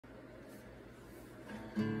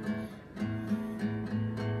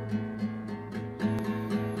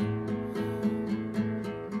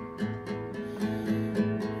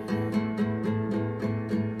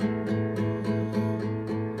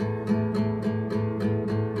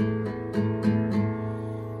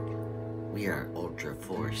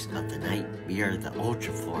We are the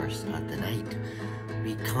ultra force of the night.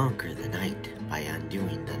 We conquer the night by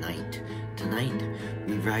undoing the night. Tonight,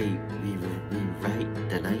 we write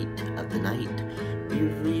the night of the night. We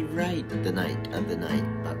rewrite the night of the night,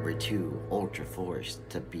 but we're too ultra force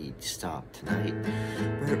to be stopped tonight.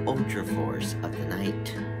 We're ultra force of the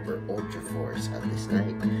night. We're ultra force of this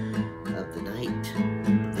night, of the night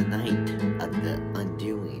of the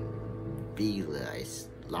undoing. V-less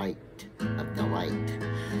light of the light.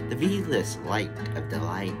 The V-less light of the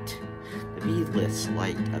light. The V-less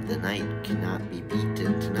light of the night cannot be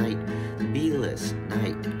beaten tonight. The V-less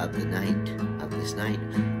night of the night, of this night,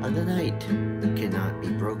 of the night, cannot be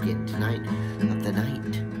broken tonight. Of the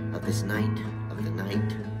night, of this night, of the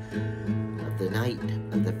night, of the night,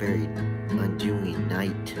 of the very undoing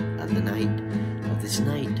night, of the night, of this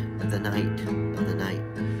night, of the night, of the night,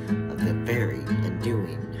 of the very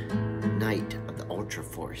undoing night of the ultra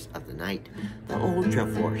force of the night, the ultra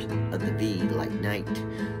force of the V like night,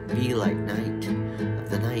 V like night of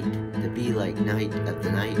the night, the V like night of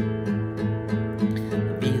the night,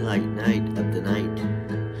 the V like night of the night,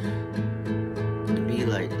 the V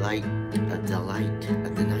like light of the light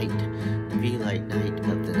of the night, the V like night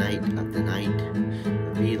of the night of the night,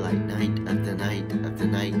 the V like night of the night of the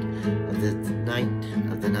night of the night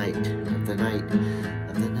of the night of the night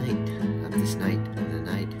of the night of this night of the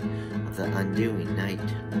night of the undoing night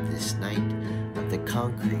of this night of the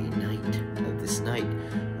conquering night of this night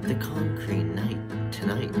of the conquering night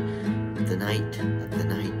tonight of the night of the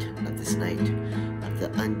night of this night of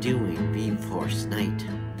the undoing V-force night,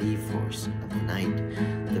 V-force of the night,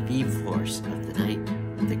 the V-force of the night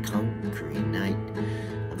of the conquering night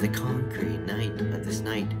of the conquering night of this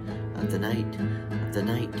night of the night of the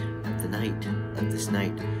night of the night of this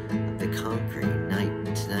night of the conquering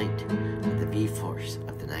night tonight of the V-force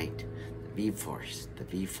of the night, the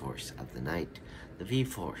V-force of the night, the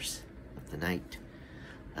V-force of the night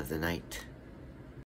of the night.